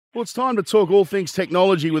Well, it's time to talk all things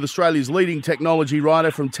technology with Australia's leading technology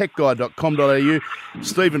writer from techguide.com.au,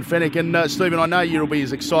 Stephen Fenech. And Stephen, I know you'll be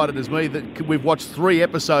as excited as me that we've watched 3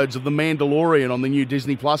 episodes of The Mandalorian on the new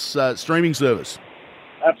Disney Plus streaming service.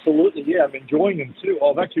 Absolutely, yeah, I'm enjoying them too.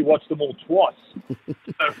 I've actually watched them all twice.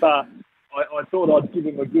 So, I thought I'd give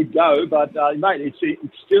them a good go, but mate, it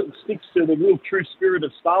still sticks to the real true spirit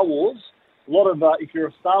of Star Wars. A lot of, if you're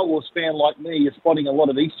a Star Wars fan like me, you're spotting a lot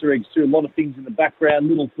of Easter eggs too, a lot of things in the background,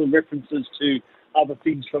 little references to other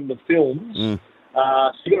things from the films. So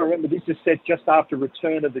you've got to remember, this is set just after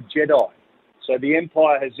Return of the Jedi. So the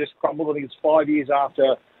Empire has just crumbled. I think it's 5 years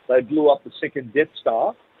after they blew up the second Death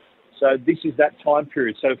Star. So this is that time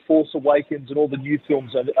period. So Force Awakens and all the new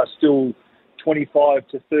films are still 25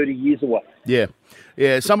 to 30 years away. Yeah.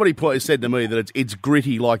 Somebody said to me that it's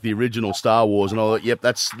gritty like the original Star Wars, and I thought, yep,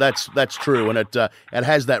 that's true, and it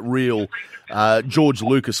has that real George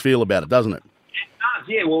Lucas feel about it, doesn't it? It does.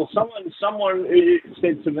 Yeah. Well, someone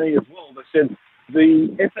said to me as well. They said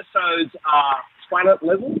the episodes are planet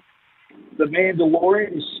level. The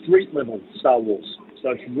Mandalorian is street level Star Wars.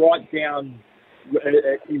 So it's right down.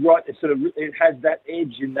 It has that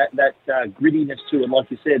edge and that grittiness to it. Like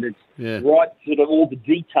you said, it's right, sort of all the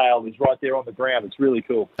detail is right there on the ground. It's really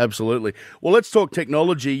cool. Absolutely. Well, let's talk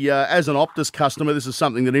technology. As an Optus customer, this is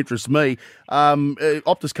something that interests me.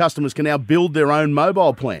 Optus customers can now build their own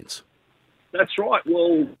mobile plans. That's right.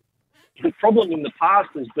 Well, the problem in the past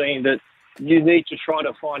has been that you need to try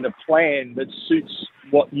to find a plan that suits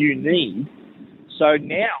what you need. So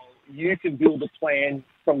now you can build a plan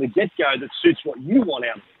from the get-go that suits what you want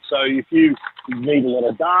out of it. So if you need a lot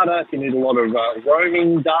of data, if you need a lot of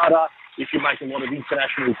roaming data, if you make a lot of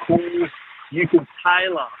international calls, you can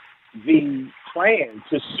tailor the plan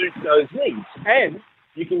to suit those needs. And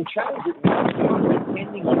you can change it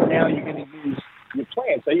depending on how you're going to use your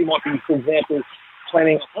plan. So you might be, for example,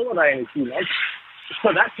 planning a holiday in a few months.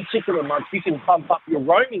 For that particular month, you can pump up your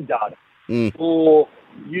roaming data. Or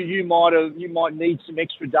you might need some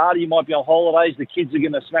extra data. You might be on holidays. The kids are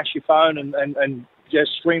going to smash your phone and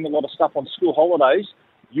just stream a lot of stuff on school holidays.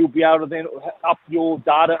 You'll be able to then up your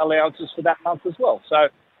data allowances for that month as well. So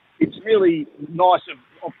it's really nice of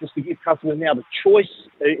Optus to give customers now the choice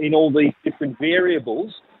in all these different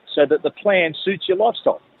variables so that the plan suits your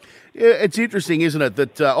lifestyle. Yeah, it's interesting, isn't it,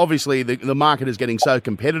 that obviously the market is getting so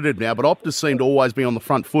competitive now, but Optus seem to always be on the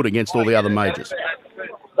front foot against all the other majors.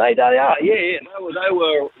 They are, yeah. They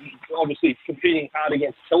were obviously competing hard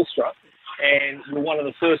against Telstra, and were one of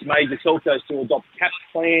the first major telcos to adopt capped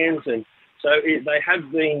plans, and so they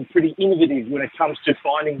have been pretty innovative when it comes to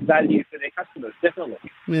finding value for their customers, definitely.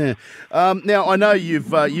 Yeah. Now, I know you've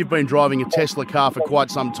been driving a Tesla car for quite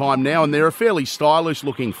some time now, and they're a fairly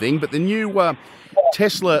stylish-looking thing, but the new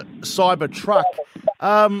Tesla Cybertruck,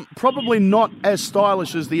 probably not as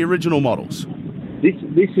stylish as the original models. This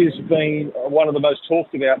has been one of the most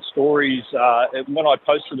talked about stories. When I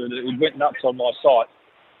posted it, it went nuts on my site.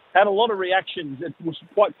 Had a lot of reactions. It was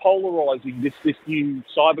quite polarising, this new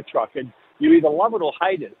Cybertruck, and you either love it or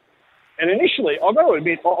hate it. And initially, I've got to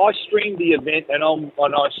admit, I streamed the event and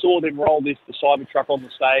I saw them roll the Cybertruck on the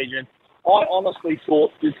stage, and I honestly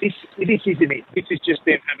thought this isn't it. This is just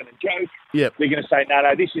them having a joke. Yep. They're going to say, no,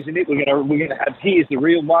 this isn't it. We're going to have, here's the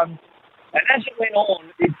real one. And as it went on,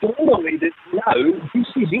 it dawned on me that, no, this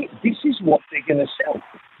is it. This is what they're going to sell.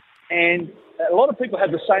 And a lot of people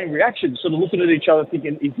had the same reaction, sort of looking at each other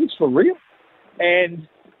thinking, is this for real? And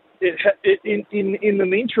in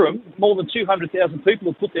the interim, more than 200,000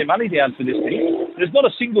 people have put their money down for this thing. There's not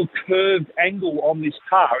a single curved angle on this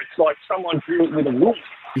car. It's like someone drew it with a ruler.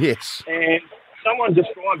 Yes. And someone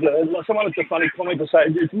described it, someone had a funny comment to say,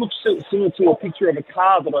 it looks similar to a picture of a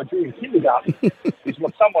car that I drew in kindergarten, is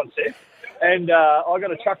what someone said. And I got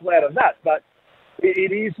a chuckle out of that. But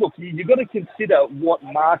it is, look, you've got to consider what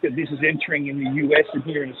market this is entering in the US and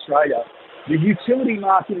here in Australia. The utility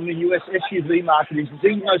market in the US, SUV market, is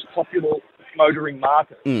the most popular motoring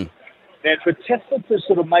market. And for Tesla to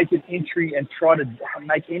sort of make an entry and try to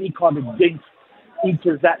make any kind of dent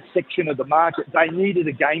into that section of the market, they needed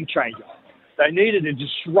a game changer. They needed a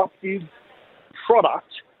disruptive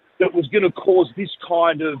product that was going to cause this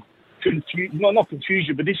kind of not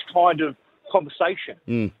confusion, but this kind of conversation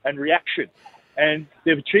and reaction. And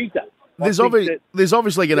they've achieved that. There's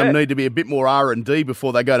obviously going to need to be a bit more R&D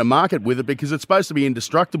before they go to market with it, because it's supposed to be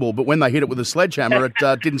indestructible, but when they hit it with a sledgehammer,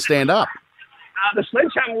 it didn't stand up. The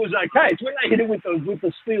sledgehammer was okay. It's when they hit it with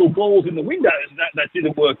the steel balls in the windows that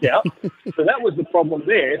didn't work out. So that was the problem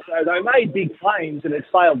there. So they made big claims and it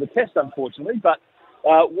failed the test, unfortunately. But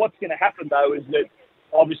what's going to happen, though, is that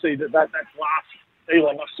obviously that glass,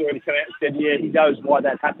 Elon Musk's already come out and said, yeah, he knows why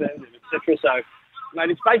that happened, and et cetera. So mate,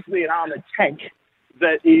 it's basically an armoured tank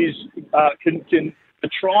that is the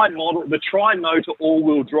tri-motor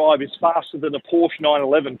all-wheel drive is faster than a Porsche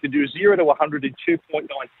 911. Can do 0 to 100 in 2.9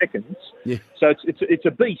 seconds. Yeah. So it's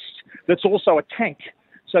a beast that's also a tank.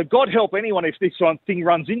 So God help anyone if this thing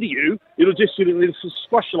runs into you, it'll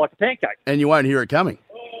squash you like a pancake. And you won't hear it coming.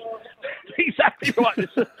 Exactly right.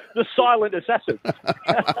 It's the silent assassin.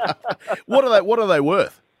 What are they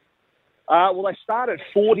worth? Well, they start at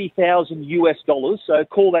 $40,000 US, so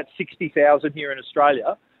call that 60,000 here in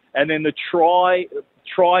Australia, and then the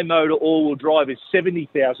tri-motor all-wheel drive is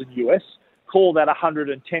 70,000 US. Call that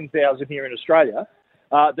 110,000 here in Australia.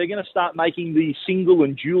 They're going to start making the single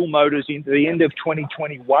and dual motors into the end of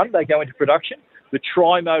 2021. They go into production. The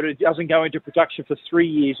tri-motor doesn't go into production for 3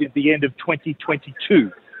 years at the end of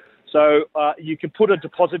 2022. So you can put a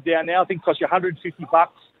deposit down now. I think it costs you $150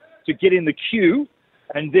 to get in the queue.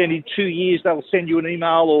 And then in 2 years, they'll send you an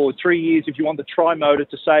email, or 3 years if you want the tri-motor,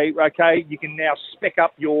 to say, okay, you can now spec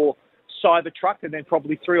up your Cybertruck, and then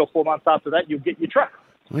probably 3 or 4 months after that, you'll get your truck.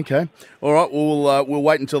 Okay. All right. We'll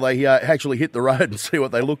wait until they actually hit the road and see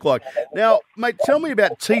what they look like. Now, mate, tell me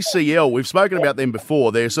about TCL. We've spoken about them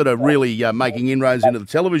before. They're sort of really making inroads into the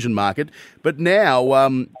television market, but now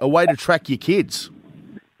a way to track your kids.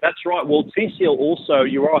 That's right. Well, TCL also,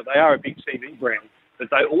 you're right, they are a big TV brand, but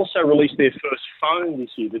they also released their first phone this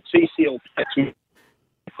year, the TCL Play 2,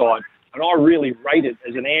 and I really rate it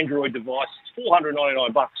as an Android device. It's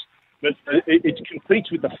 $499, but it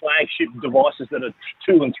competes with the flagship devices that are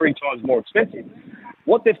 2 and 3 times more expensive.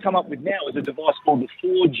 What they've come up with now is a device called the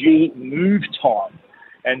 4G Move Time,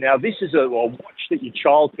 and now this is a watch that your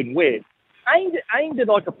child can wear, aimed at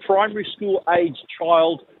like a primary school age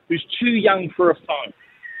child who's too young for a phone.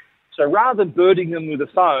 So rather than burdening them with a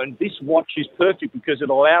phone, this watch is perfect because it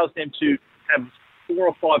allows them to have 4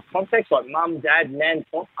 or 5 contacts like mum, dad, nan,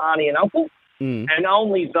 auntie and uncle, and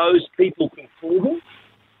only those people can call them.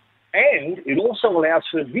 And it also allows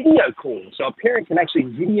for video calling. So a parent can actually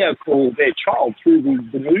video call their child through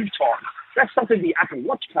the Move Time. That's something the Apple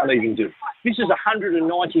Watch can't even do. This is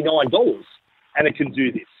 $199 and it can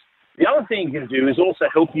do this. The other thing it can do is also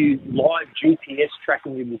help you live GPS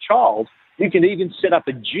tracking with your child. You can even set up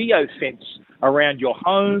a geo-fence around your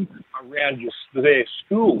home, around their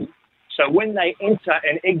school. So when they enter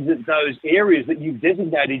and exit those areas that you've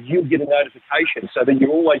designated, you'll get a notification so that you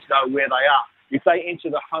always know where they are. If they enter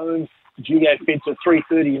the home geo-fence at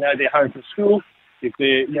 3:30, you know they're home from school. If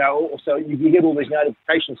they're, so you get all these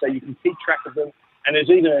notifications so you can keep track of them. And there's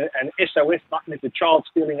even an SOS button if the child's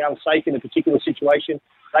feeling unsafe in a particular situation.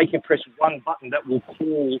 They can press one button that will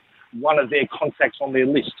call one of their contacts on their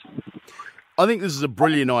list. I think this is a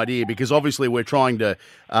brilliant idea because obviously we're trying to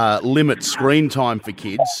limit screen time for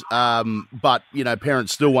kids, but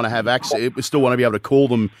parents still want to have access, still want to be able to call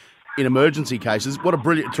them in emergency cases. What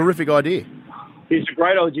a terrific idea! It's a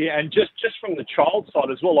great idea, and just from the child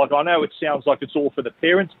side as well. Like I know it sounds like it's all for the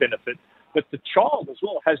parents' benefit, but the child as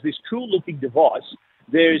well has this cool-looking device.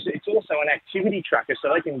 It's also an activity tracker,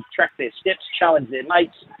 so they can track their steps, challenge their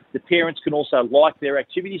mates. The parents can also like their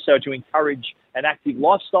activity, so to encourage an active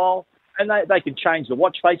lifestyle. And they can change the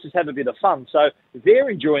watch faces, have a bit of fun. So they're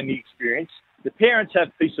enjoying the experience. The parents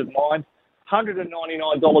have peace of mind.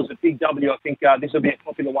 $199 at Big W. I think this will be a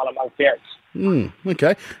popular one among parents.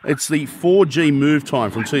 Okay. It's the 4G Move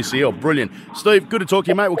Time from TCL. Brilliant. Steve, good to talk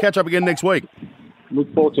to you, mate. We'll catch up again next week.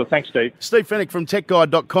 Look forward to it. Thanks, Steve. Steve Fenech from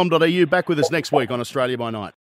techguide.com.au. Back with us next week on Australia by Night.